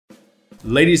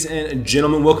Ladies and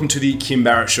gentlemen, welcome to the Kim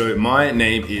Barrett Show. My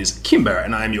name is Kim Barrett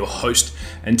and I am your host.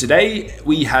 And today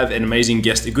we have an amazing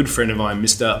guest, a good friend of mine,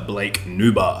 Mr. Blake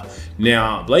Nubar.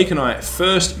 Now, Blake and I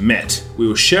first met. We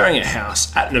were sharing a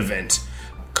house at an event.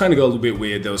 Kind of got a little bit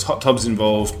weird. There was hot tubs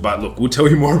involved, but look, we'll tell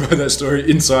you more about that story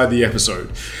inside the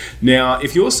episode. Now,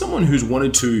 if you're someone who's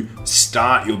wanted to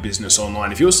start your business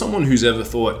online, if you're someone who's ever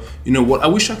thought, you know what, I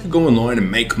wish I could go online and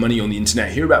make money on the internet,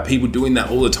 I hear about people doing that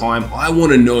all the time, I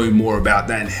want to know more about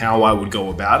that and how I would go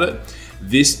about it,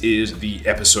 this is the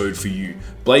episode for you.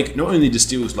 Blake not only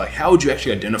distills like how would you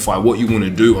actually identify what you want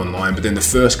to do online, but then the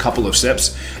first couple of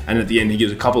steps, and at the end he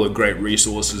gives a couple of great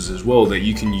resources as well that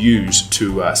you can use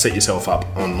to set yourself up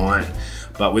online.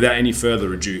 But without any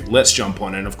further ado, let's jump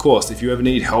on. And of course, if you ever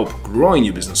need help growing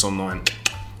your business online,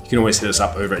 you can always hit us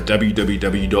up over at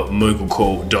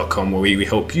www.mogulcall.com, where we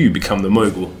help you become the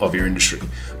mogul of your industry.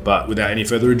 But without any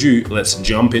further ado, let's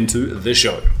jump into the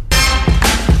show.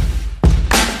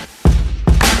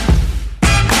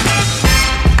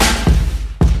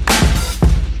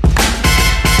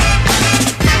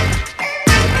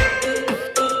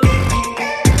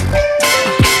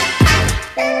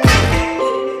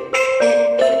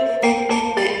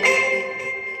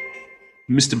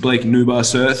 Mr. Blake Nubar,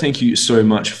 sir, thank you so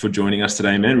much for joining us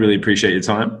today, man. Really appreciate your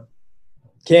time.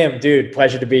 Kim, dude,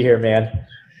 pleasure to be here, man.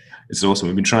 It's awesome.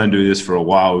 We've been trying to do this for a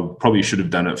while. We probably should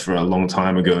have done it for a long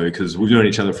time ago because we've known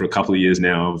each other for a couple of years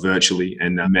now virtually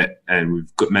and met, and we've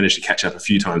managed to catch up a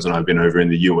few times when I've been over in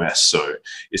the US. So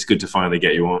it's good to finally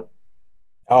get you on.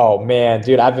 Oh, man,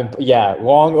 dude,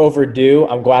 long overdue.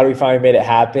 I'm glad we finally made it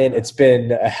happen. It's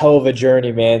been a hell of a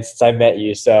journey, man, since I met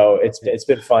you. So it's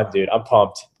been fun, dude. I'm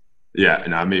pumped. Yeah,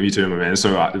 no, me too, my man.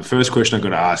 So the first question I got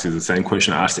to ask is the same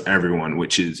question I ask to everyone,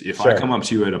 which is if I come up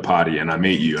to you at a party and I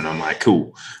meet you and I'm like,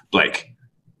 cool, Blake,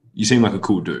 you seem like a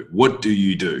cool dude. What do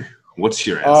you do? What's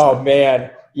your answer? Oh,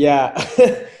 man. Yeah.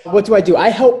 What do I do? I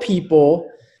help people.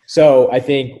 So I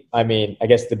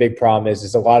guess the big problem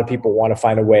is a lot of people want to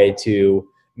find a way to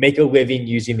make a living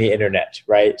using the internet,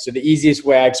 right? So the easiest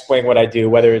way I explain what I do,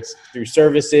 whether it's through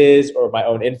services or my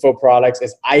own info products,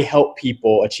 is I help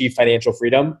people achieve financial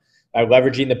freedom by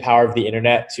leveraging the power of the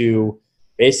internet to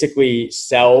basically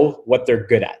sell what they're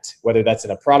good at, whether that's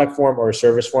in a product form or a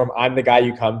service form. I'm the guy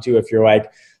you come to if you're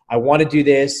like, I want to do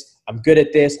this, I'm good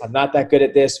at this, I'm not that good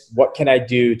at this. What can I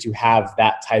do to have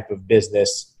that type of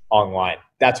business online?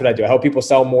 That's what I do. I help people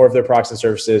sell more of their products and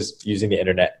services using the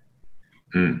internet.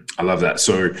 I love that.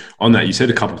 So on that, you said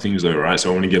a couple of things though, right? So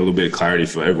I want to get a little bit of clarity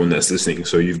for everyone that's listening.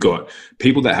 So you've got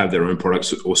people that have their own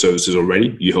products or services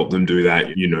already. You help them do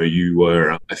that. You know, you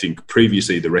were, I think,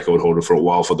 previously the record holder for a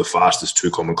while for the fastest 2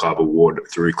 Common Club award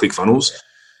through ClickFunnels.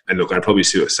 And look, I'd probably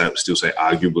still say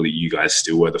arguably you guys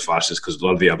still were the fastest because a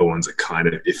lot of the other ones are kind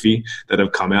of iffy that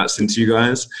have come out since you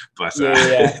guys. But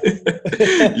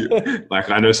like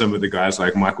I know some of the guys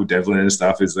like Michael Devlin and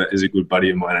stuff is a good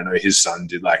buddy of mine. I know his son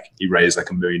he raised like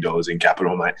 $1 million in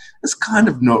capital. I'm like, it's kind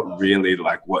of not really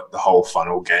like what the whole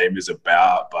funnel game is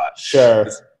about, but sure.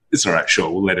 It's all right. Sure,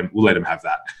 we'll let him have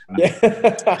that.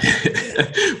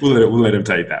 we'll let him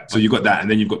take that. So you've got that,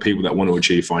 and then you've got people that want to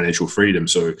achieve financial freedom.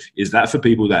 So is that for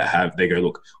people that they go,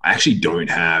 look, I actually don't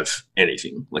have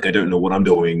anything. Like I don't know what I'm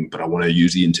doing, but I want to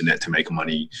use the internet to make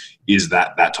money. Is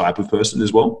that type of person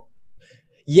as well?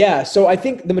 Yeah. So I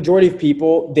think the majority of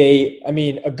people,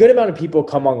 a good amount of people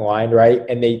come online, right?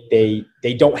 And they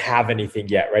don't have anything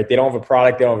yet, right? They don't have a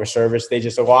product, they don't have a service.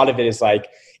 A lot of it is like,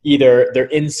 either they're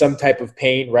in some type of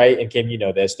pain, right? And Kim, you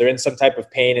know this, they're in some type of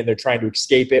pain and they're trying to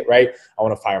escape it, right? I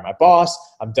want to fire my boss.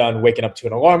 I'm done waking up to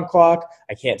an alarm clock.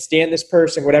 I can't stand this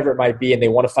person, whatever it might be. And they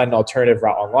want to find an alternative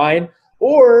route online.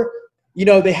 Or, you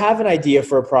know, they have an idea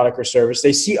for a product or service.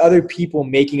 They see other people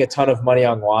making a ton of money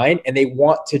online and they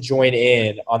want to join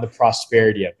in on the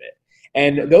prosperity of it.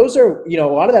 And those are, you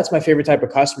know, a lot of that's my favorite type of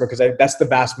customer because that's the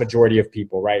vast majority of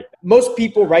people, right? Most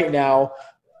people right now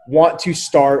want to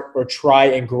start or try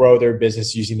and grow their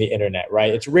business using the internet,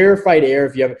 right? It's rarefied air.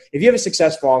 If you have a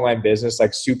successful online business,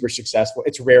 like super successful,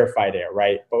 it's rarefied air,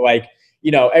 right? But like, you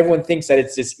know, everyone thinks that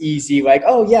it's just easy, like,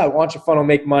 oh yeah, launch a funnel,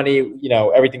 make money, you know,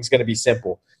 everything's going to be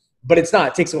simple. But it's not.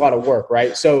 It takes a lot of work,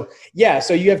 right? So yeah,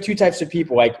 so you have two types of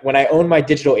people. Like when I owned my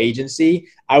digital agency,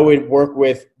 I would work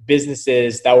with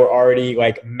businesses that were already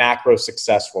like macro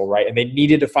successful, right? And they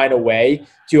needed to find a way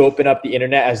to open up the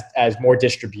internet as more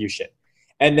distribution.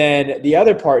 And then the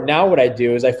other part, now what I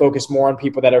do is I focus more on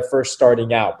people that are first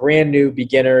starting out, brand new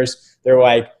beginners. They're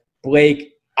like,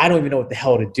 Blake, I don't even know what the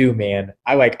hell to do, man.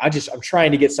 I'm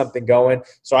trying to get something going.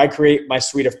 So I create my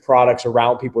suite of products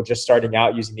around people just starting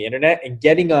out using the internet and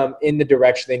getting them in the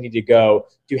direction they need to go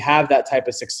to have that type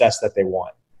of success that they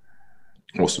want.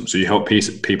 Awesome. So you help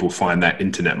people find that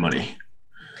internet money.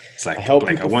 It's I like, help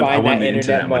Blake, people find want that the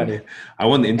internet money. money. I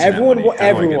want the internet money.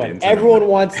 How do I get the internet Everyone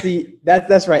money? wants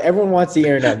that's right. Everyone wants the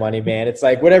internet money, man. It's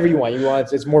like whatever you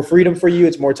want. It's more freedom for you.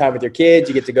 It's more time with your kids.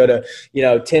 You get to go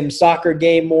to, Tim's soccer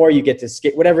game more. You get to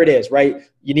skate, whatever it is, right?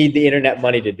 You need the internet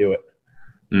money to do it.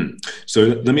 So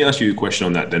let me ask you a question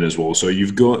on that then as well. So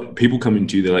you've got people coming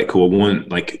to you, they're like, cool, I want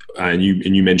like, and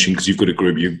you mentioned, because you've got a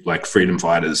group, you like freedom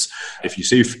fighters. If you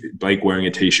see Blake wearing a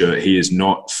t-shirt, he is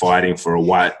not fighting for a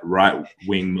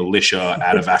right-wing militia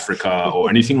out of Africa or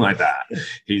anything like that.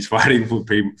 He's fighting for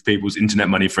people's internet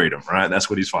money freedom, right? That's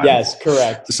what he's fighting for. Yes,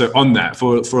 correct. So on that,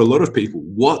 for a lot of people,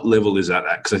 what level is that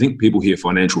at? Because I think people hear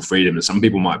financial freedom and some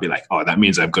people might be like, oh, that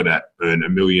means I've got to earn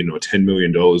 $1 million or $10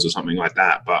 million or something like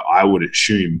that. But I would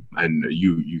assume, and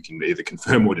you can either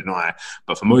confirm or deny,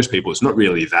 but for most people, it's not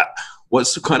really that.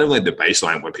 What's kind of like the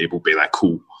baseline where people be like,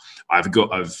 cool, I've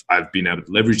been able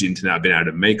to leverage the internet, I've been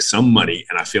able to make some money,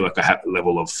 and I feel like I have a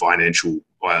level of financial,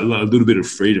 or a little bit of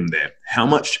freedom there. How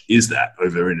much is that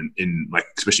over in like,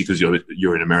 especially because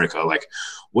you're in America, like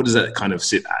what does that kind of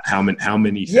sit at? How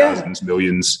many thousands,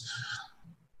 millions?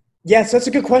 Yeah, so that's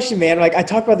a good question, man. Like I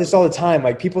talk about this all the time.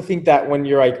 Like people think that when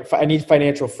you're like, I need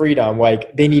financial freedom,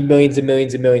 like they need millions and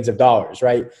millions and millions of dollars,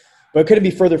 right? But it couldn't be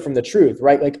further from the truth,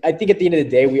 right? Like I think at the end of the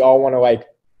day, we all want to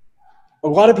a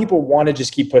lot of people want to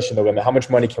just keep pushing the limit. How much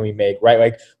money can we make, right?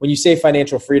 Like when you say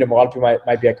financial freedom, a lot of people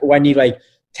might be like, oh, I need like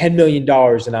 $10 million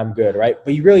and I'm good, right?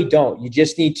 But you really don't. You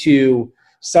just need to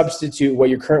substitute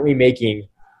what you're currently making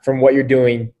from what you're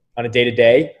doing on a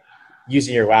day-to-day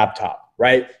using your laptop.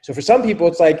 Right. So for some people,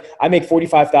 it's like I make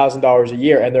 $45,000 a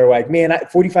year and they're like, man,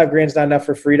 45 grand is not enough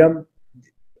for freedom.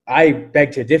 I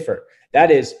beg to differ. That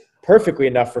is perfectly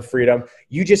enough for freedom.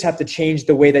 You just have to change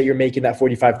the way that you're making that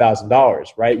 $45,000.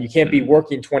 Right. You can't be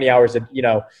working 20 hours,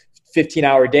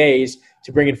 15-hour days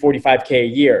to bring in 45K a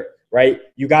year. Right.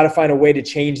 You got to find a way to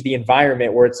change the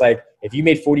environment where it's like, if you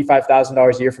made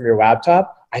 $45,000 a year from your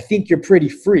laptop, I think you're pretty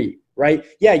free. Right?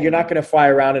 Yeah, you're not going to fly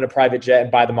around in a private jet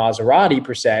and buy the Maserati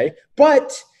per se,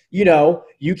 but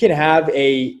you can have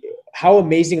how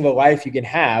amazing of a life you can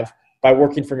have by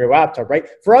working from your laptop, right?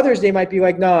 For others, they might be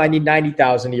like, no, I need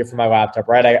 90,000 a year for my laptop,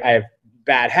 right? I have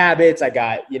bad habits. I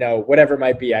got, whatever it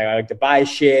might be. I like to buy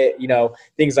shit,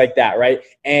 things like that, right?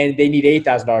 And they need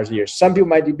 $8,000 a year. Some people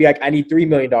might be like, I need $3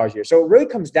 million a year. So it really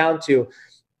comes down to,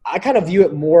 I kind of view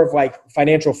it more of like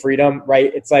financial freedom,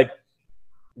 right? It's like,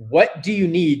 what do you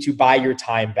need to buy your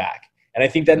time back? And I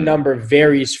think that number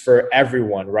varies for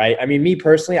everyone, right? I mean, me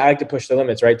personally, I like to push the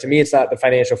limits, right? To me, it's not the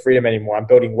financial freedom anymore. I'm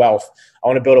building wealth. I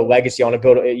want to build a legacy. I want to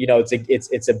build,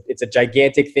 it's a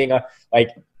gigantic thing. Like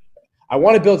I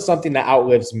want to build something that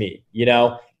outlives me,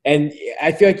 And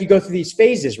I feel like you go through these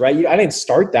phases, right? I didn't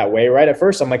start that way, right? At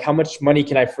first, I'm like, how much money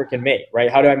can I freaking make,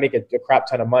 right? How do I make a crap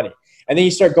ton of money? And then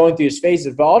you start going through these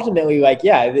phases. But ultimately, like,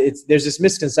 yeah, there's this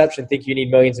misconception, think you need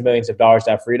millions and millions of dollars to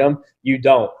have freedom. You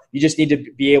don't. You just need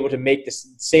to be able to make the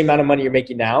same amount of money you're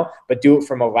making now, but do it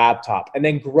from a laptop and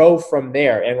then grow from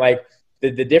there. And like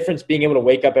the difference being able to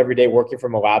wake up every day working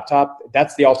from a laptop,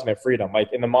 that's the ultimate freedom.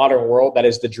 Like in the modern world, that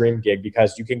is the dream gig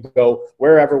because you can go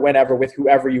wherever, whenever, with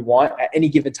whoever you want at any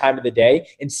given time of the day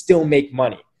and still make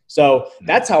money. So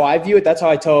that's how I view it. That's how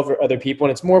I tell other people.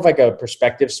 And it's more of like a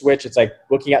perspective switch. It's like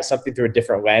looking at something through a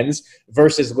different lens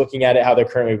versus looking at it how they're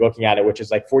currently looking at it, which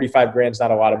is like 45 grand is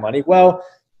not a lot of money. Well,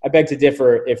 I beg to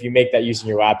differ if you make that using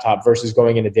your laptop versus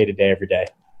going into day-to-day every day.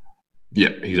 Yeah,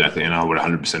 exactly. And I would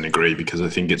 100% agree because I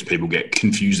think it's people get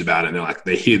confused about it and they're like,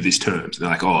 they hear these terms. And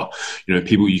they're like, oh,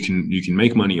 people, you can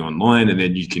make money online and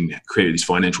then you can create this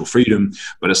financial freedom.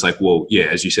 But it's like, well, yeah,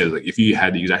 as you said, like if you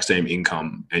had the exact same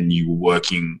income and you were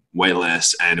working way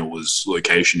less and it was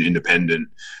location independent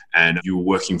and you were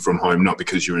working from home, not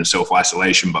because you're in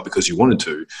self-isolation, but because you wanted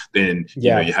to, then,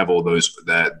 you have all those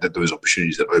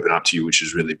opportunities that open up to you, which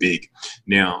is really big.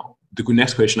 Now, the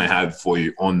next question I have for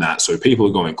you on that. So people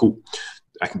are going, cool,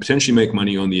 I can potentially make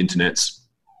money on the internet,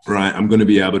 right? I'm going to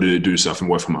be able to do stuff and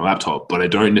work from my laptop, but I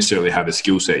don't necessarily have a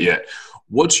skill set yet.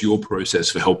 What's your process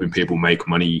for helping people make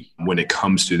money when it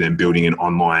comes to them building an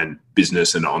online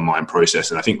business and an online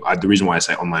process? And I think the reason why I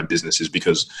say online business is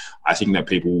because I think that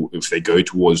people, if they go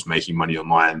towards making money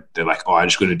online, they're like, oh, I'm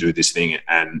just going to do this thing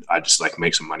and I just like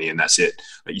make some money and that's it.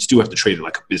 But you still have to treat it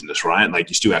like a business, right? Like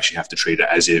you still actually have to treat it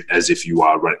as if you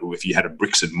had a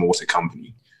bricks and mortar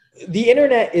company. The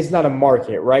internet is not a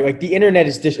market, right? Like the internet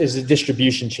is a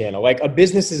distribution channel. Like a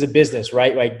business is a business,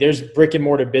 right? Like there's brick and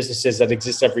mortar businesses that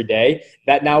exist every day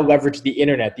that now leverage the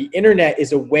internet. The internet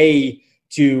is a way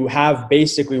to have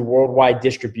basically worldwide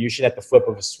distribution at the flip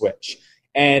of a switch.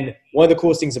 And one of the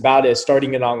coolest things about it is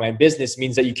starting an online business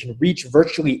means that you can reach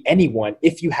virtually anyone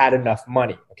if you had enough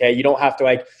money. Okay. You don't have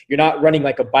to you're not running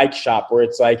like a bike shop where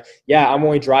it's like, yeah, I'm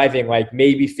only driving like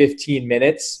maybe 15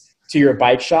 minutes to your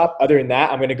bike shop. Other than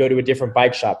that, I'm going to go to a different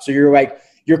bike shop. So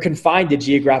you're confined to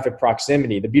geographic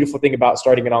proximity. The beautiful thing about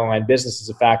starting an online business is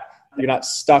the fact you're not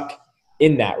stuck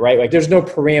in that, right? Like there's no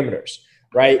parameters,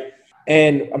 right?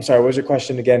 And I'm sorry, what was your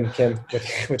question again, Kim?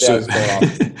 With so, going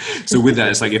on? So with that,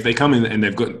 it's like if they come in and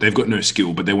they've got no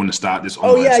skill, but they want to start this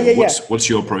online. What's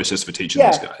your process for teaching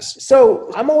those guys?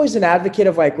 So I'm always an advocate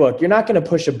of like, look, you're not going to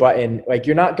push a button. Like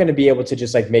you're not going to be able to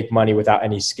just like make money without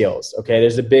any skills. Okay.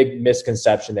 There's a big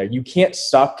misconception there. You can't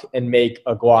suck and make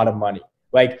a lot of money.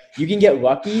 Like you can get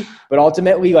lucky, but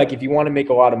ultimately, like if you want to make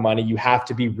a lot of money, you have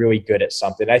to be really good at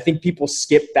something. I think people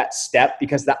skip that step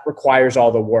because that requires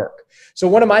all the work. So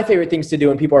one of my favorite things to do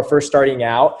when people are first starting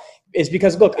out is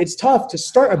because look, it's tough to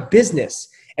start a business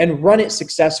and run it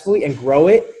successfully and grow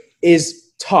it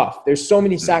is tough. There's so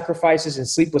many sacrifices and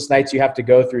sleepless nights you have to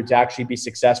go through to actually be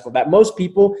successful that most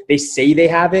people, they say they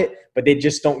have it, but they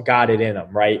just don't got it in them.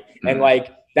 Right. Mm-hmm. And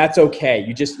like, that's okay.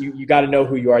 You got to know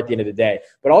who you are at the end of the day.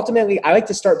 But ultimately, I like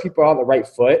to start people on the right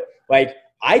foot. Like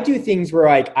I do things where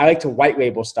like I like to white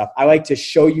label stuff. I like to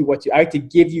show you I like to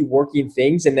give you working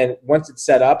things. And then once it's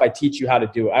set up, I teach you how to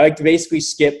do it. I like to basically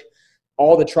skip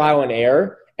all the trial and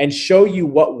error and show you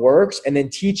what works and then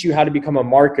teach you how to become a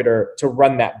marketer to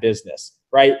run that business.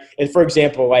 Right. And for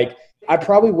example, like I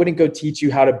probably wouldn't go teach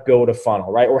you how to build a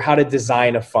funnel, right? Or how to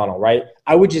design a funnel, right?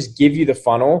 I would just give you the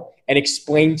funnel and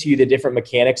explain to you the different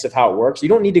mechanics of how it works. You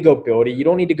don't need to go build it. You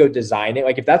don't need to go design it.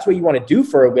 Like if that's what you want to do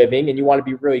for a living and you want to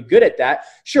be really good at that,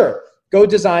 sure, go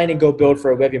design and go build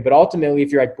for a living. But ultimately,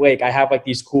 if you're like, Blake, I have like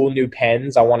these cool new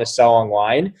pens I want to sell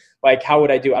online. Like, how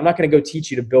would I do? I'm not going to go teach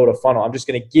you to build a funnel. I'm just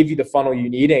going to give you the funnel you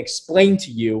need and explain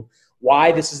to you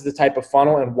why this is the type of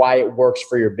funnel and why it works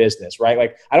for your business, right?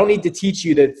 Like I don't need to teach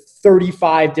you the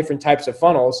 35 different types of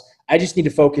funnels. I just need to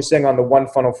focus in on the one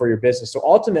funnel for your business. So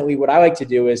ultimately what I like to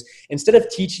do is instead of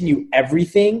teaching you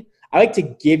everything, I like to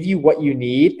give you what you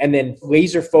need and then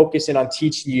laser focus in on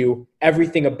teaching you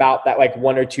everything about that, like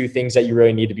one or two things that you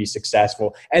really need to be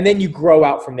successful. And then you grow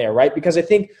out from there, right? Because I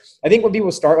think when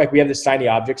people start, like we have this shiny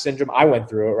object syndrome. I went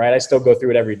through it, right? I still go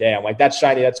through it every day. I'm like, that's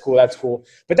shiny, that's cool, that's cool.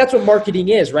 But that's what marketing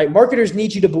is, right? Marketers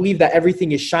need you to believe that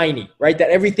everything is shiny, right? That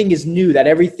everything is new, that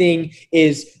everything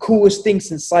is coolest thing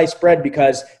since sliced bread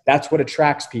because that's what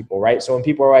attracts people, right? So when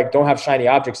people are like, don't have shiny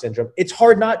object syndrome, it's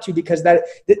hard not to because that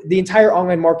the entire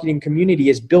online marketing community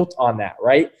is built on that,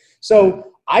 right? So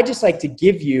I just like to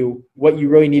give you what you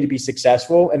really need to be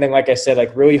successful. And then, like I said,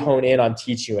 like really hone in on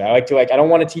teaching you. I don't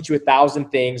want to teach you 1,000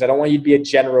 things. I don't want you to be a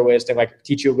generalist and like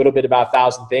teach you a little bit about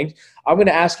 1,000 things. I'm going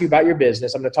to ask you about your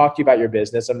business. I'm going to talk to you about your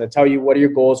business. I'm going to tell you what are your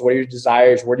goals, what are your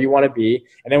desires, where do you want to be?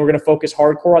 And then we're going to focus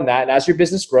hardcore on that. And as your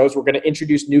business grows, we're going to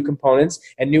introduce new components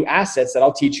and new assets that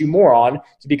I'll teach you more on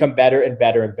to become better and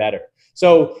better and better.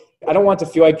 So I don't want to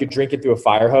feel like you're drinking through a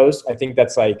fire hose. I think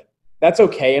that's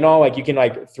okay and all, like you can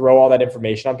like throw all that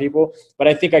information on people. But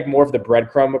I think like more of the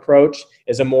breadcrumb approach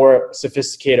is a more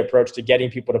sophisticated approach to getting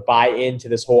people to buy into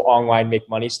this whole online make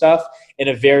money stuff in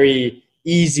a very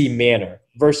easy manner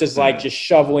versus like just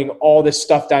shoveling all this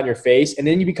stuff down your face. And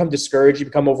then you become discouraged, you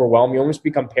become overwhelmed, you almost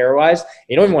become paralyzed.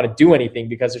 You don't even want to do anything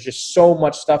because there's just so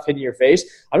much stuff hitting your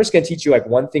face. I'm just going to teach you like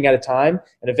one thing at a time.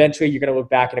 And eventually you're going to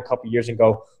look back in a couple of years and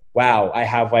go, wow, I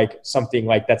have like something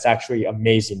like that's actually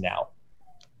amazing now.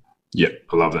 Yeah,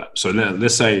 I love that. So now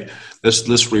let's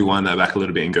rewind that back a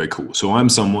little bit and go, cool. So I'm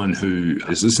someone who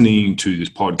is listening to this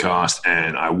podcast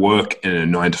and I work in a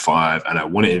 9 to 5 and I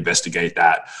want to investigate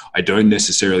that. I don't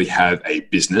necessarily have a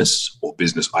business or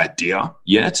business idea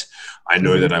yet. I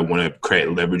know that I want to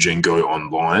create leverage and go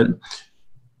online.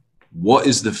 What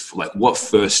is what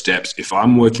first steps, if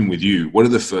I'm working with you, what are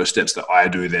the first steps that I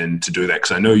do then to do that?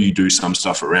 Because I know you do some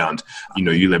stuff around,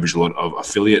 you leverage a lot of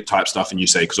affiliate type stuff and you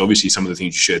say, because obviously some of the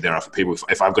things you shared there are for people.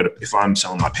 If I'm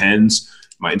selling my pens,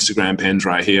 my Instagram pens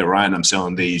right here, right, and I'm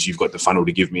selling these, you've got the funnel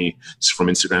to give me. It's from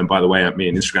Instagram, by the way. Me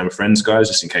and Instagram are friends, guys,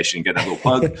 just in case you didn't get that little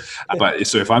plug. But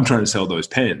so if I'm trying to sell those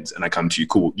pens and I come to you,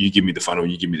 cool, you give me the funnel,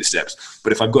 you give me the steps.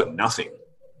 But if I've got nothing,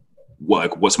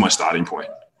 what's my starting point?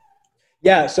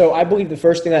 Yeah, so I believe the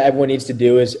first thing that everyone needs to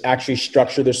do is actually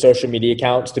structure their social media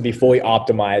accounts to be fully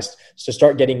optimized to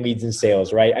start getting leads and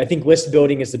sales, right? I think list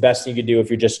building is the best thing you can do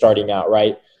if you're just starting out,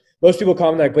 right? most people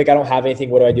come like, Blake, I don't have anything.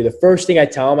 What do I do? The first thing I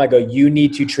tell them, I go, you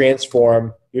need to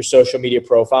transform your social media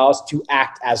profiles to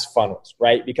act as funnels,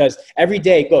 right? Because every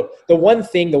day, look, the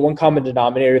one common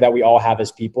denominator that we all have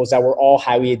as people is that we're all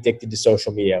highly addicted to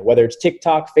social media, whether it's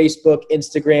TikTok, Facebook,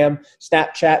 Instagram,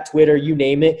 Snapchat, Twitter, you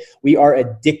name it. We are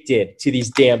addicted to these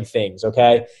damn things,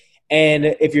 okay?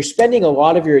 And if you're spending a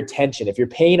lot of your attention, if you're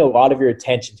paying a lot of your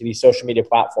attention to these social media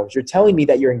platforms, you're telling me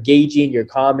that you're engaging, you're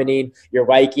commenting, you're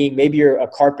liking, maybe you're a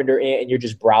carpenter ant and you're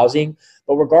just browsing.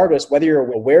 But regardless, whether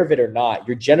you're aware of it or not,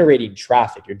 you're generating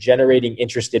traffic, you're generating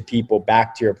interested people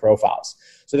back to your profiles.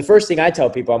 So the first thing I tell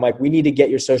people, I'm like, we need to get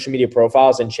your social media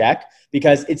profiles in check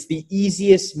because it's the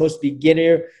easiest, most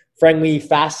beginner-friendly,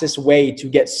 fastest way to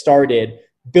get started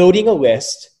building a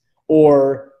list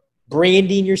or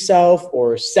branding yourself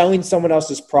or selling someone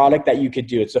else's product that you could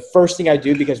do. It's the first thing I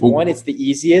do because one, it's the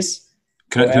easiest.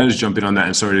 Can I just jump in on that?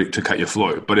 And sorry to cut your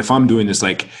flow, but if I'm doing this,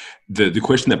 like the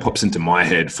question that pops into my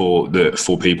head for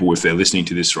people, if they're listening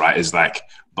to this, right, is like,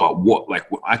 but what, like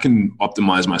I can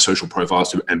optimize my social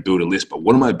profiles and build a list, but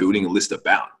what am I building a list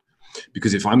about?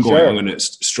 Because if I'm going, I'm going to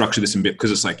structure this in bit,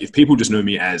 because it's like, if people just know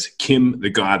me as Kim, the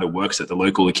guy that works at the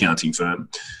local accounting firm,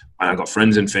 and I've got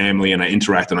friends and family and I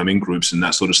interact and I'm in groups and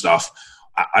that sort of stuff,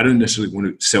 I don't necessarily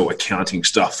want to sell accounting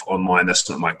stuff online. That's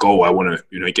not my goal. I want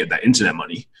to, get that internet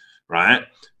money. Right.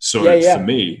 So for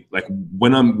me, like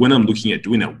when I'm looking at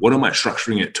doing that, what am I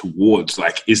structuring it towards?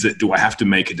 Like, do I have to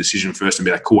make a decision first and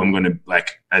be like, cool, I'm going to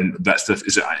and that stuff,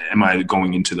 am I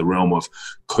going into the realm of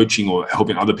coaching or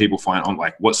helping other people find on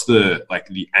what's the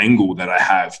angle that I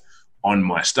have on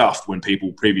my stuff when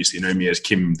people previously know me as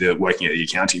Kim, the working at the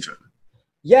accounting firm?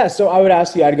 Yeah. So I would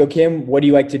ask you, I'd go, Kim, what do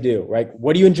you like to do? Right?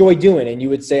 What do you enjoy doing? And you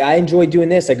would say, I enjoy doing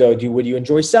this. I go, would you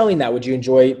enjoy selling that? Would you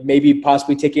enjoy maybe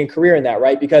possibly taking a career in that?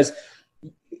 Right? Because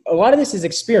a lot of this is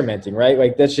experimenting, right?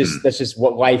 Like that's just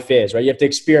what life is, right? You have to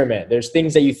experiment. There's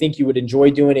things that you think you would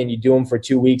enjoy doing and you do them for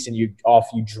 2 weeks and you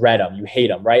dread them, you hate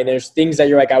them, right? And there's things that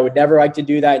you're like, I would never like to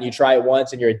do that. And you try it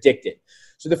once and you're addicted.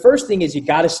 So the first thing is you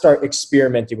got to start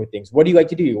experimenting with things. What do you like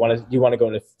to do? Do you want to go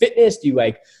into fitness? Do you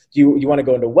want to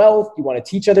go into wealth? Do you want to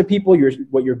teach other people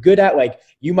what you're good at? Like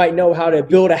you might know how to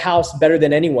build a house better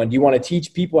than anyone. Do you want to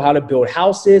teach people how to build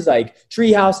houses, like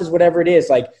tree houses, whatever it is?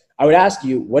 Like I would ask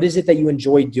you, what is it that you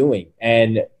enjoy doing?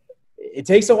 And it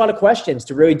takes a lot of questions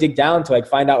to really dig down to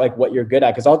find out what you're good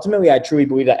at. Because ultimately, I truly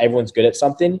believe that everyone's good at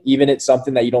something. Even it's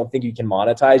something that you don't think you can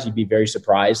monetize, you'd be very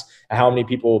surprised at how many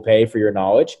people will pay for your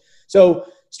knowledge. So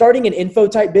starting an info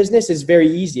type business is very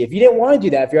easy. If you didn't want to do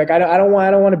that, if you're like, I don't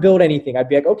want to build anything, I'd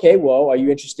be like, okay, well, are you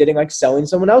interested in selling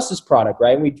someone else's product,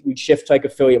 right? And we'd shift to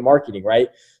affiliate marketing, right?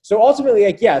 So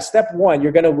ultimately, step one,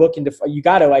 you're going to look into, you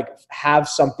got to have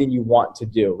something you want to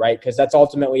do, right? Because that's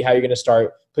ultimately how you're going to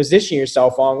start positioning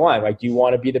yourself online. Do you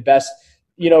want to be the best,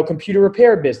 computer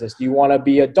repair business? Do you want to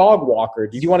be a dog walker?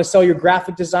 Do you want to sell your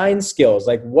graphic design skills?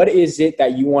 What is it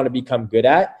that you want to become good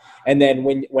at? And then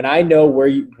when I know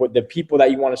what the people that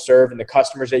you want to serve and the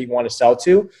customers that you want to sell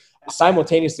to,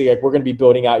 simultaneously, we're going to be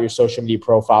building out your social media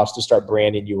profiles to start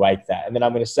branding you like that. And then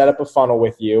I'm going to set up a funnel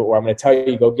with you, or I'm going to tell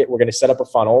you, we're going to set up a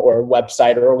funnel or a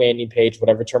website or a landing page,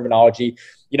 whatever terminology,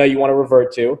 you want to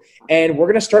revert to. And we're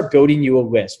going to start building you a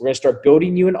list. We're going to start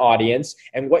building you an audience.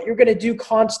 And what you're going to do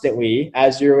constantly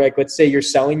as you're let's say you're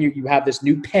selling, you have this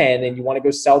new pen and you want to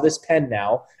go sell this pen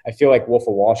now. I feel like Wolf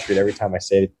of Wall Street every time I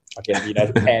say it. Okay,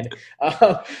 the pen.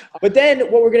 But then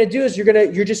what we're going to do is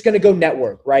you're just going to go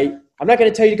network, right? I'm not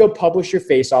going to tell you to go publish your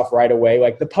face off right away.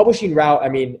 The publishing route,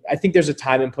 I think there's a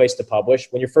time and place to publish.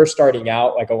 When you're first starting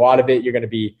out, a lot of it, you're going to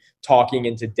be talking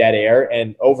into dead air.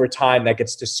 And over time, that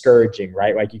gets discouraging,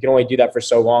 right? You can only do that for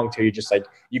so long till you just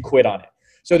you quit on it.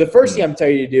 So the first thing I'm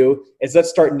telling you to do is let's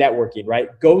start networking, right?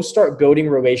 Go start building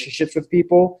relationships with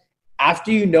people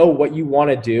after you know what you want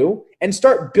to do, and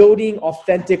start building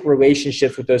authentic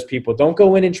relationships with those people. Don't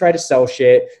go in and try to sell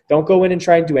shit. Don't go in and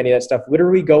try and do any of that stuff.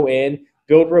 Literally go in,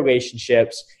 build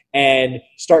relationships, and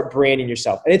start branding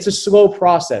yourself. And it's a slow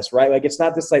process, right? It's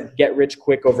not this get rich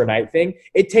quick overnight thing.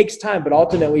 It takes time, but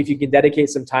ultimately if you can dedicate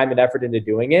some time and effort into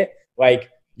doing it,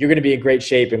 you're going to be in great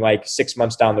shape in 6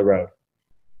 months down the road.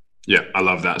 Yeah, I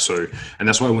love that. So, and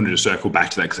that's why I wanted to circle back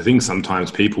to that, because I think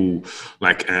sometimes people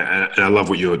and I love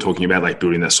what you're talking about,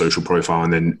 building that social profile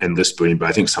and list building. But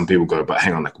I think some people go, but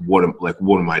hang on, what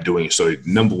am I doing? So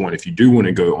number one, if you do want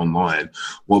to go online,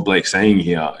 what Blake's saying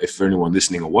here, if for anyone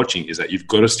listening or watching, is that you've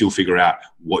got to still figure out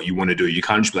what you want to do. You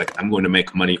can't just be I'm going to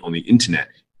make money on the internet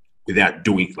without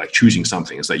doing, like, choosing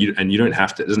something. It's like you don't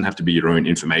have to, it doesn't have to be your own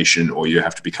information, or you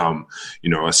have to become,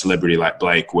 a celebrity like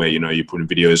Blake, where, you put in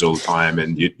videos all the time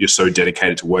and you're so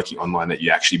dedicated to working online that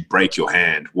you actually break your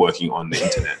hand working on the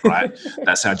internet, right?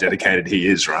 That's how dedicated he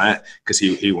is, right? Because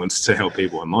he wants to help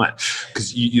people online.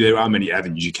 Because there are many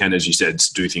avenues you can, as you said,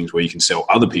 do things where you can sell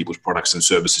other people's products and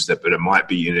services, but it might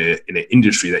be in an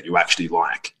industry that you actually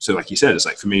like. So like you said, it's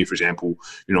like, for me, for example,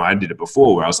 I did it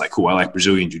before where I was like, cool, I like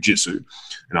Brazilian Jiu-Jitsu,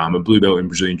 and I'm a blue belt in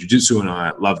Brazilian Jiu-Jitsu, and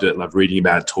I loved it, loved reading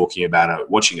about it, talking about it,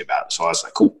 watching about it. So I was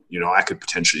like, cool, I could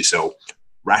potentially sell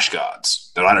rash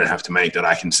guards that I don't have to make, that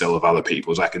I can sell of other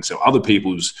people's. I can sell other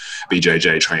people's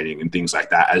BJJ training and things like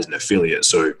that as an affiliate.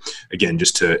 So again,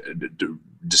 just to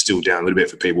distill down a little bit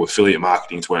for people, affiliate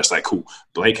marketing, to where it's like, cool,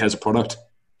 Blake has a product,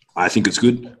 I think it's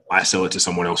good, I sell it to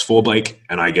someone else for Blake,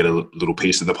 and I get a little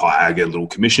piece of the pie. I get a little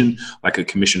commission, like a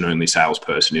commission-only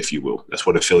salesperson, if you will. That's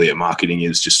what affiliate marketing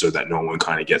is, just so that no one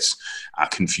kind of gets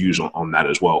confused on that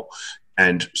as well.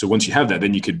 And so once you have that,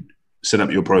 then you could set up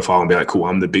your profile and be like, cool,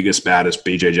 I'm the biggest, baddest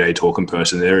BJJ talking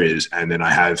person there is. And then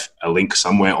I have a link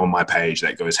somewhere on my page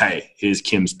that goes, hey, here's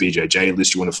Kim's BJJ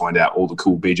list. You want to find out all the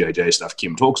cool BJJ stuff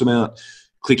Kim talks about?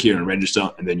 Click here and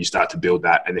register. And then you start to build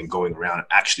that, and then going around and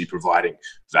actually providing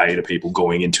value to people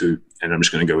going into, and I'm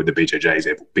just going to go with the BJJ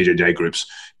example, BJJ groups,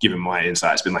 giving my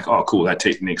insights, been like, oh, cool, that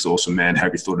technique's awesome, man.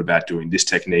 Have you thought about doing this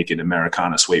technique in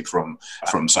Americana sweep from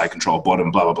side control bottom,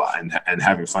 blah, blah, blah, and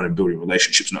having fun and building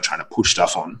relationships, not trying to push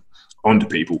stuff onto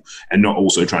people, and not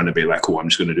also trying to be like, cool, I'm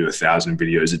just going to do 1,000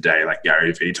 videos a day like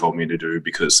Gary Vee told me to do,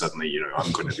 because suddenly,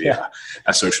 I'm going to be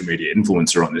a social media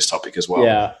influencer on this topic as well.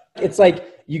 Yeah. It's like,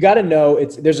 you got to know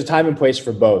there's a time and place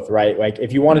for both, right? Like,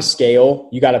 if you want to scale,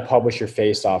 you got to publish your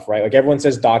face off, right? Like, everyone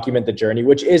says document the journey,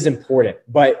 which is important,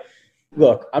 but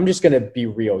look, I'm just going to be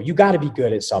real. You got to be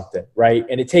good at something, right?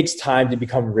 And it takes time to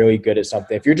become really good at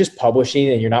something. If you're just publishing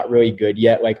and you're not really good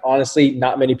yet, like, honestly,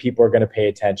 not many people are going to pay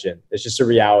attention. It's just a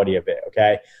reality of it.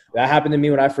 Okay. That happened to me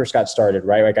when I first got started,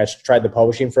 right? Like, I tried the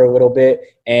publishing for a little bit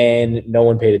and no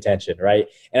one paid attention. Right.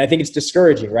 And I think it's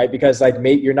discouraging, right? Because like,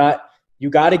 you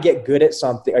got to get good at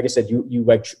something. Like I said, you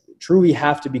like truly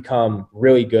have to become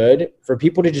really good for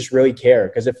people to just really care.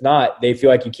 Because if not, they feel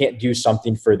like you can't do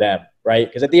something for them, right?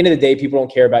 Because at the end of the day, people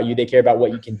don't care about you. They care about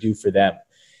what you can do for them.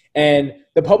 And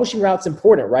the publishing route's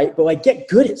important, right? But like, get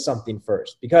good at something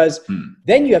first, because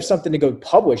then you have something to go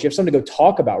publish. You have something to go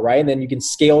talk about, right? And then you can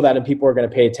scale that and people are going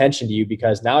to pay attention to you,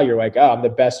 because now you're like, oh, I'm the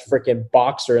best freaking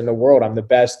boxer in the world. I'm the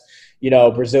best,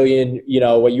 Brazilian,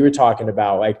 what you were talking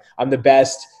about. Like, I'm the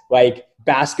best, like,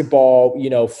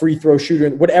 basketball, free throw shooter,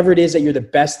 whatever it is that you're the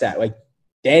best at. Like,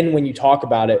 then when you talk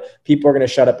about it, people are going to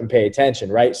shut up and pay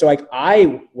attention, right? So like,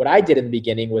 what I did in the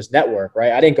beginning was network,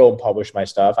 right? I didn't go and publish my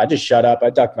stuff. I just shut up. I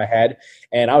ducked my head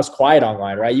and I was quiet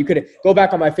online, right? You could go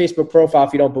back on my Facebook profile.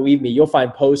 If you don't believe me, you'll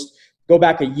find posts, go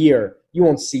back a year, you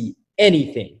won't see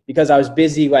anything, because I was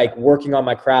busy like working on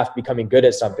my craft, becoming good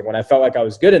at something. When I felt like I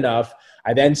was good enough,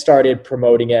 I then started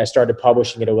promoting it. I started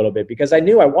publishing it a little bit, because I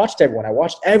knew I watched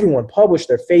everyone publish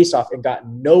their face off and got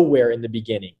nowhere in the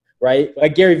beginning, right?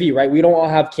 Like Gary Vee, right? We don't all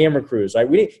have camera crews, right?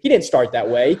 He didn't start that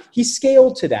way. He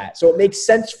scaled to that. So it makes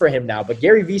sense for him now. But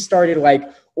Gary Vee started like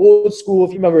old school.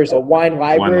 If you remember, it's a wine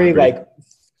library, like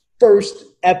first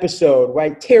episode,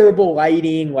 right? Terrible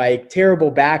lighting, like terrible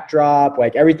backdrop,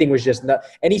 like everything was just nuts.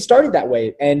 And he started that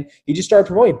way and he just started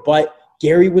promoting. But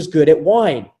Gary was good at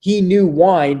wine. He knew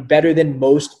wine better than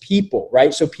most people,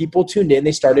 right? So people tuned in,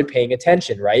 they started paying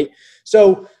attention, right?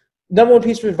 So number one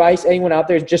piece of advice, anyone out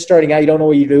there is just starting out, you don't know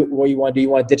what you want to do, you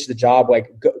want to ditch the job,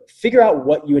 like go, figure out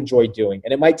what you enjoy doing.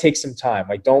 And it might take some time.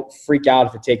 Like, don't freak out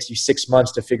if it takes you 6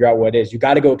 months to figure out what it is. You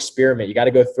got to go experiment. You got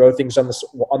to go throw things on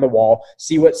the wall,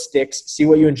 see what sticks, see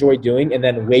what you enjoy doing, and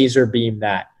then laser beam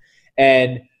that.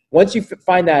 And once you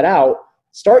find that out,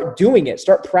 start doing it.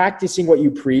 Start practicing what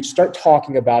you preach. Start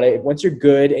talking about it. Once you're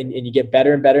good and you get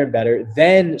better and better and better,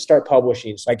 then start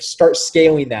publishing. So like, start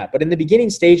scaling that. But in the beginning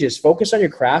stages, focus on your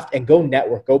craft and go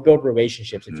network, go build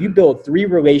relationships. If you build 3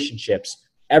 relationships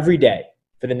every day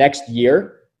for the next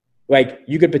year, like,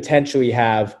 you could potentially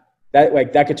have that,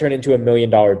 like, that could turn into $1 million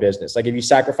business. Like, if you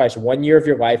sacrifice 1 year of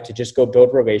your life to just go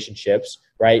build relationships,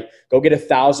 right? Go get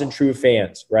 1,000 true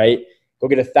fans, right? Go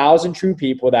get 1,000 true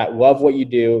people that love what you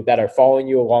do, that are following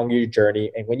you along your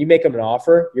journey. And when you make them an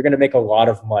offer, you're going to make a lot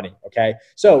of money. Okay.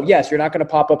 So yes, you're not going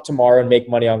to pop up tomorrow and make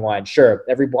money online. Sure.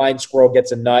 Every blind squirrel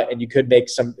gets a nut and you could make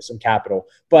some capital,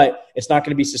 but it's not going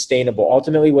to be sustainable.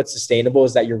 Ultimately, what's sustainable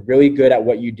is that you're really good at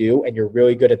what you do and you're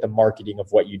really good at the marketing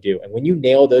of what you do. And when you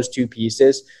nail those 2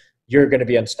 pieces, you're going to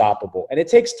be unstoppable. And it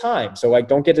takes time. So like,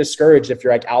 don't get discouraged if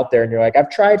you're like out there and you're like, I've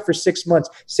tried for 6 months.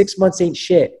 6 months ain't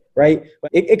shit. right?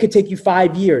 It could take you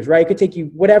 5 years, right? It could take you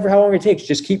whatever, how long it takes.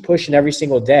 Just keep pushing every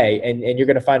single day and you're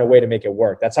going to find a way to make it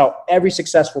work. That's how every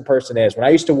successful person is. When I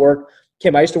used to work,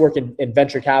 Kim, I used to work in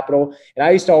venture capital, and I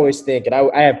used to always think, and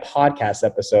I have podcast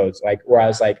episodes like where I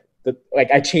was like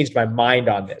I changed my mind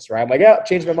on this, right? I'm like, yeah,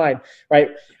 changed my mind,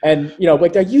 right? And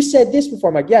like you said this before.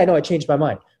 I'm like, yeah, I know, I changed my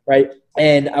mind, right?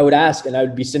 And I would ask, and I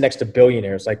would be sitting next to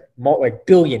billionaires, like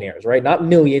billionaires, right? Not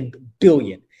million,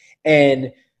 billion.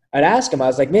 And I'd ask them, I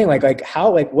was like, man, like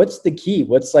how, like, what's the key?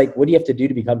 What do you have to do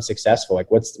to become successful? Like,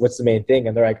 what's the main thing?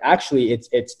 And they're like, actually,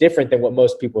 it's different than what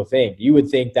most people think. You would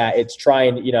think that it's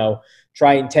trying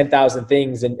 10,000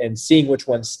 things and seeing which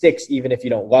one sticks, even if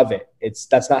you don't love it.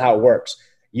 That's not how it works.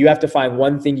 You have to find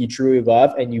one thing you truly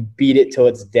love and you beat it till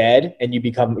it's dead and you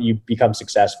become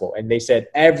successful. And they said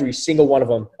every single one of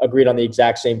them agreed on the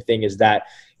exact same thing, is that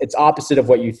it's opposite of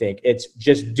what you think. It's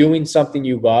just doing something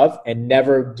you love and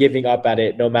never giving up at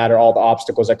it, no matter all the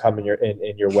obstacles that come in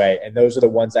your way. And those are the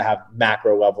ones that have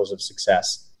macro levels of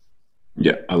success.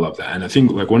 Yeah, I love that. And I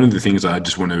think like one of the things I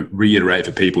just want to reiterate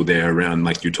for people there around,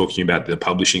 like you're talking about the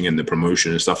publishing and the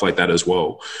promotion and stuff like that as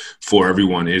well for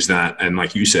everyone, is that, and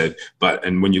like you said,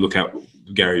 and when you look at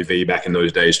Gary Vee back in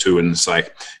those days too, and it's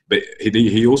like, but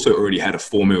he also already had a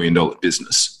 $4 million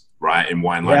business, right, in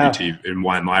Wine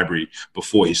Library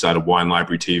before he started Wine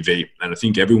Library TV. And I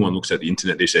think everyone looks at the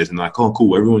internet these days and they're like, oh,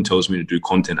 cool, everyone tells me to do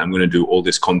content. I'm going to do all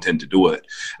this content to do it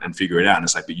and figure it out. And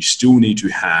it's like, but you still need to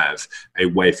have a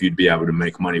way for you to be able to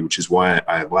make money, which is why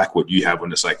I like what you have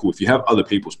when it's like, cool, if you have other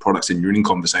people's products and you're in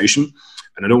conversation,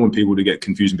 and I don't want people to get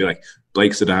confused and be like,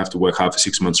 Blake said I have to work hard for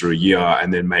 6 months or a year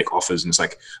and then make offers. And it's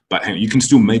like, but hang on, you can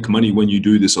still make money when you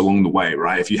do this along the way,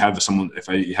 right? If you have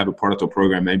you have a product or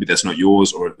program, maybe that's not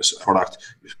yours, or a product,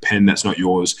 pen that's not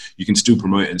yours, you can still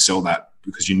promote and sell that,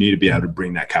 because you need to be able to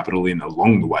bring that capital in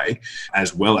along the way,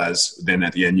 as well as then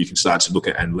at the end, you can start to look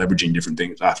at and leveraging different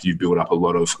things after you build up a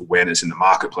lot of awareness in the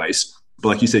marketplace. But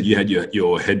like you said, you had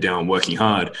your head down working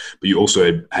hard, but you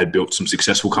also had built some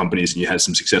successful companies and you had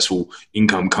some successful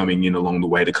income coming in along the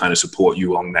way to kind of support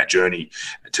you along that journey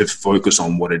to focus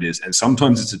on what it is. And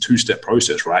sometimes it's a two-step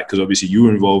process, right? Because obviously you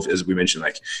were involved, as we mentioned,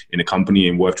 like in a company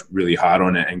and worked really hard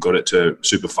on it and got it to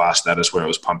super fast status where it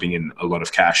was pumping in a lot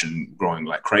of cash and growing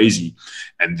like crazy.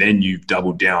 And then you've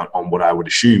doubled down on what I would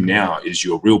assume now is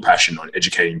your real passion on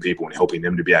educating people and helping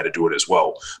them to be able to do it as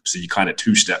well. So you kind of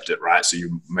two-stepped it, right? So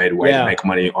you made a way to make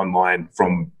money online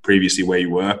from previously where you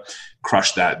were,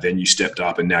 crushed that, then you stepped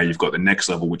up, and now you've got the next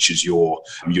level, which is your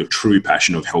true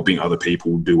passion of helping other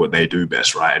people do what they do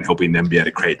best, right? And helping them be able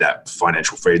to create that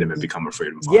financial freedom and become a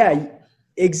freedom fighter. Yeah,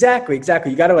 exactly.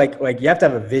 You got to like you have to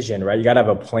have a vision, right? You got to have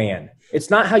a plan. It's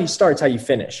not how you start, it's how you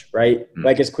finish, right?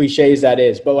 Like as cliche as that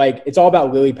is, but like it's all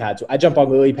about lily pads. I jump on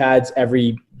lily pads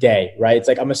every day, right? It's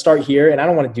like, I'm going to start here and I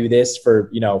don't want to do this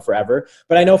for, forever,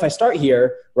 but I know if I start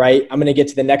here, right, I'm going to get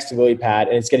to the next lily pad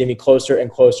and it's getting me closer and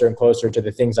closer and closer to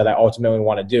the things that I ultimately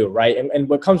want to do, right? And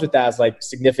what comes with that is like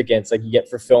significance, like you get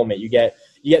fulfillment, you get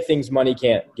things money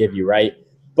can't give you, right?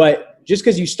 But just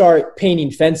because you start painting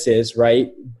fences,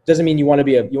 right, doesn't mean you want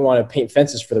to paint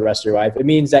fences for the rest of your life. It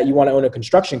means that you want to own a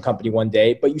construction company one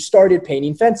day, but you started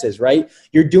painting fences, right?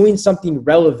 You're doing something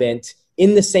relevant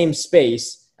in the same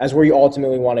space as where you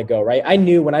ultimately want to go, right? I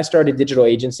knew when I started digital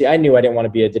agency, I knew I didn't want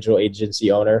to be a digital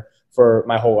agency owner for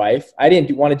my whole life. I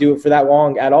didn't want to do it for that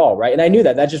long at all, right? And I knew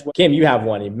that. That's just, Kim, you have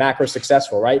one, macro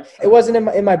successful, right? It wasn't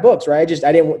in my books, right?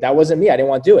 That wasn't me. I didn't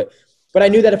want to do it. But I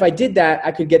knew that if I did that,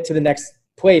 I could get to the next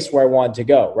place where I wanted to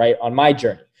go, right, on my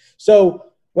journey. So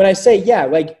when I say,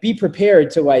 like, be prepared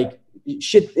to like,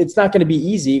 shit, it's not going to be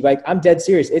easy. Like, I'm dead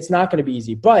serious. It's not going to be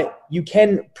easy, but you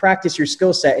can practice your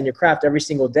skill set and your craft every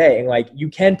single day. And like, you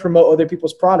can promote other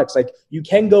people's products. Like, you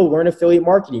can go learn affiliate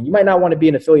marketing. You might not want to be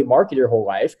an affiliate marketer your whole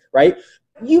life, right?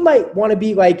 You might want to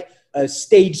be like a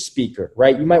stage speaker,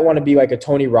 right? You might want to be like a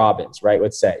Tony Robbins, right?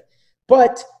 Let's say,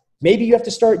 but maybe you have to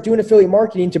start doing affiliate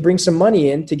marketing to bring some money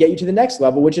in to get you to the next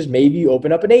level, which is maybe you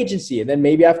open up an agency. And then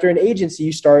maybe after an agency,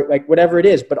 you start like whatever it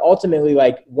is. But ultimately,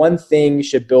 like, one thing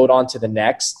should build on to the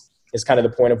next is kind of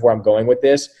the point of where I'm going with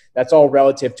this. That's all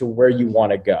relative to where you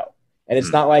want to go. And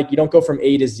it's not like you don't go from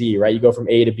A to Z, right? You go from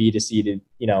A to B to C to,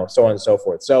 so on and so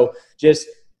forth. So just,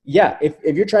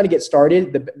 if you're trying to get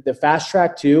started, the fast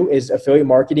track too is affiliate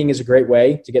marketing is a great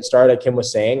way to get started. Like Kim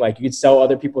was saying, like, you could sell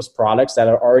other people's products that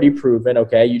are already proven.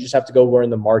 Okay. You just have to go learn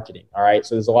the marketing. All right.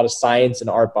 So there's a lot of science and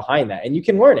art behind that, and you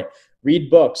can learn it. Read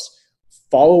books,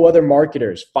 follow other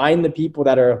marketers, find the people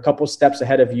that are a couple steps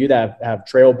ahead of you that have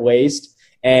trailblazed,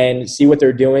 and see what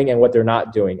they're doing and what they're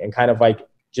not doing, and kind of like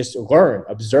just learn,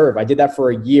 observe. I did that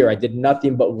for a year. I did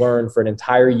nothing but learn for an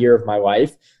entire year of my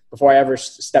life. before I ever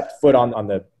stepped foot on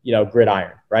the,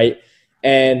 gridiron. Right.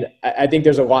 And I think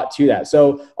there's a lot to that.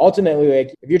 So ultimately,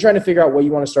 like if you're trying to figure out what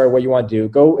you want to start, what you want to do,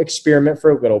 go experiment for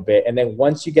a little bit. And then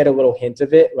once you get a little hint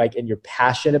of it, like, and you're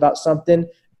passionate about something,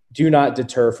 do not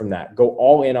deter from that. Go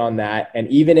all in on that. And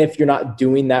even if you're not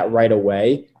doing that right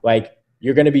away, like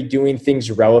you're going to be doing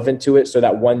things relevant to it so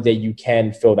that one day you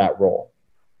can fill that role.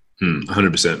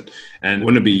 100%. And I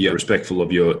want to be respectful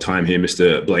of your time here,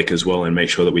 Mr. Blake, as well, and make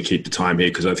sure that we keep the time here,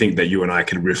 because I think that you and I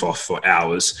can riff off for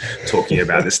hours talking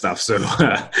about this stuff. So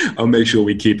I'll make sure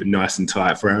we keep it nice and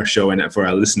tight for our show and for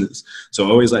our listeners. So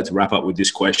I always like to wrap up with this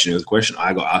question. It was a question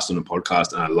I got asked on a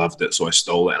podcast and I loved it, so I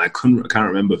stole it. And I can't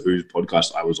remember whose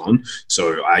podcast I was on.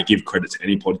 So I give credit to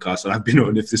any podcast that I've been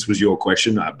on if this was your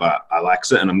question, but I like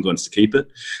it and I'm going to keep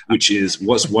it, which is,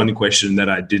 what's one question that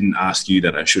I didn't ask you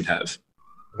that I should have?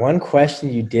 One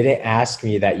question you didn't ask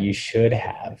me that you should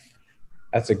have.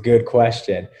 That's a good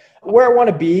question. Where I want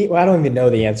to be? Well, I don't even know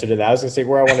the answer to that. I was going to say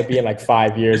where I want to be in like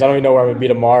 5 years. I don't even know where I'm going to be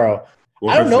tomorrow.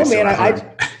 Well, I don't know, man.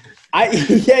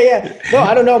 No,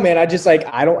 I don't know, man.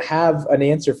 I don't have an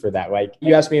answer for that. Like,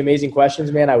 you ask me amazing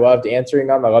questions, man. I loved answering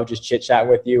them. I love just chit chatting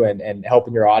with you and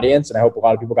helping your audience. And I hope a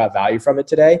lot of people got value from it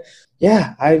today.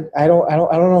 Yeah. I don't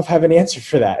know if I have an answer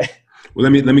for that. Well,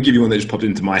 let me give you one that just popped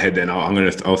into my head. Then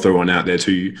I'll throw one out there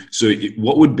to you. So,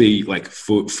 what would be like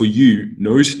for you?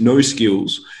 No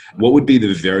skills. What would be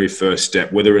the very first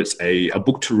step? Whether it's a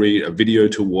book to read, a video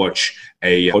to watch,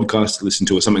 a podcast to listen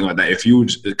to, or something like that. If you were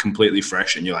just completely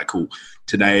fresh and you're like, cool,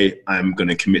 today I'm going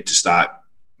to commit to start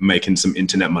making some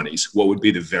internet monies. What would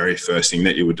be the very first thing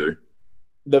that you would do?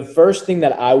 The first thing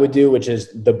that I would do, which is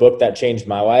the book that changed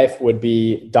my life, would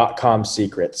be .com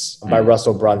Secrets by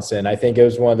Russell Brunson. I think it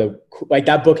was one of the,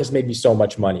 that book has made me so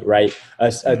much money, right? A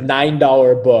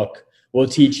 $9 book will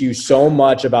teach you so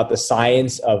much about the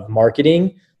science of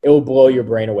marketing. It will blow your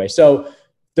brain away. So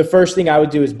the first thing I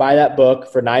would do is buy that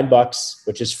book for $9,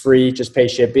 which is free, just pay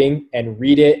shipping, and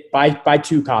read it. Buy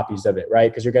 2 copies of it,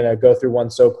 right? Because you're going to go through one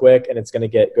so quick and it's going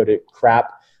to go to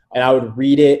crap. And I would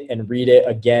read it and read it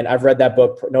again. I've read that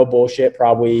book, no bullshit, I've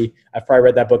probably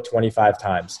read that book 25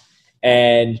 times.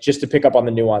 And just to pick up on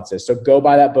the nuances. So go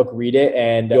buy that book, read it,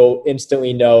 and you'll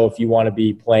instantly know if you want to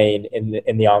be playing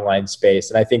in the online space.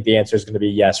 And I think the answer is going to be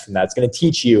yes from that. It's going to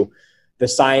teach you the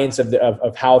science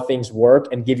of how things work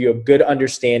and give you a good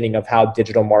understanding of how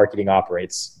digital marketing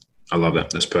operates. I love that.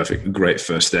 That's perfect. Great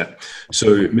first step.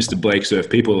 So, Mr. Blake, so if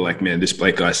people are like, man, this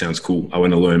Blake guy sounds cool, I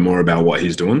want to learn more about what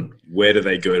he's doing, where do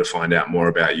they go to find out more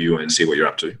about you and see what you're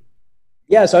up to?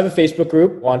 Yeah, so I have a Facebook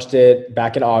group, launched it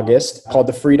back in August, called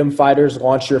the Freedom Fighters.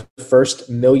 Launch your first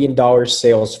 $1 million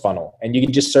sales funnel. And you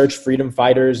can just search Freedom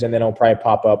Fighters and then it'll probably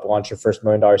pop up, launch your first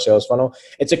 $1 million sales funnel.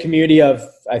 It's a community of,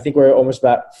 I think we're almost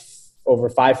about over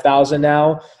 5,000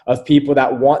 now, of people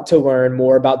that want to learn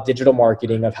more about digital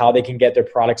marketing, of how they can get their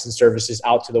products and services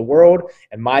out to the world.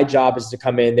 And my job is to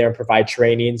come in there and provide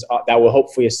trainings that will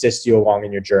hopefully assist you along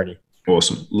in your journey.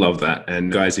 Awesome. Love that.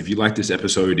 And guys, if you like this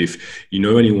episode, if you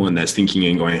know anyone that's thinking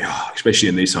and going, especially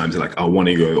in these times, like, I want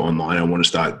to go online, I want to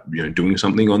start doing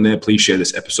something on there, please share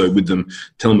this episode with them.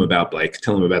 Tell them about Blake,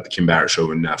 tell them about the Kim Barrett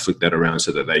Show, and flick that around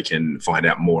so that they can find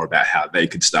out more about how they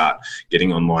could start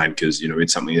getting online. Because,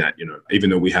 it's something that,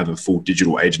 even though we have a full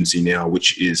digital agency now,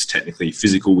 which is technically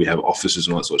physical, we have offices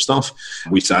and all that sort of stuff.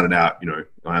 We started out,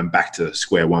 I'm back to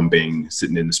square one, being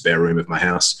sitting in the spare room of my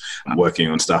house, working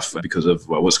on stuff because of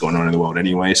what's going on in the world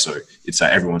anyway. So it's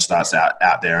everyone starts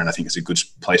out there, and I think it's a good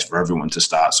place for everyone to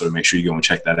start. So make sure you go and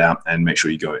check that out, and make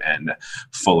sure you go and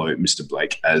follow Mr.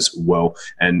 Blake as well.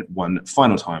 And one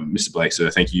final time, Mr. Blake, so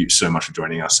thank you so much for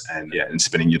joining us and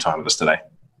spending your time with us today.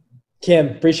 Kim,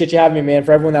 appreciate you having me, man.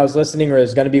 For everyone that was listening or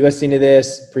is going to be listening to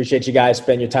this, appreciate you guys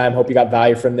spending your time. Hope you got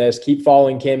value from this. Keep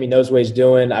following Kim. He knows what he's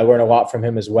doing. I learn a lot from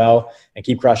him as well, and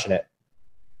keep crushing it.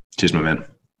 Cheers, my man.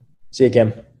 See you,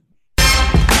 Kim.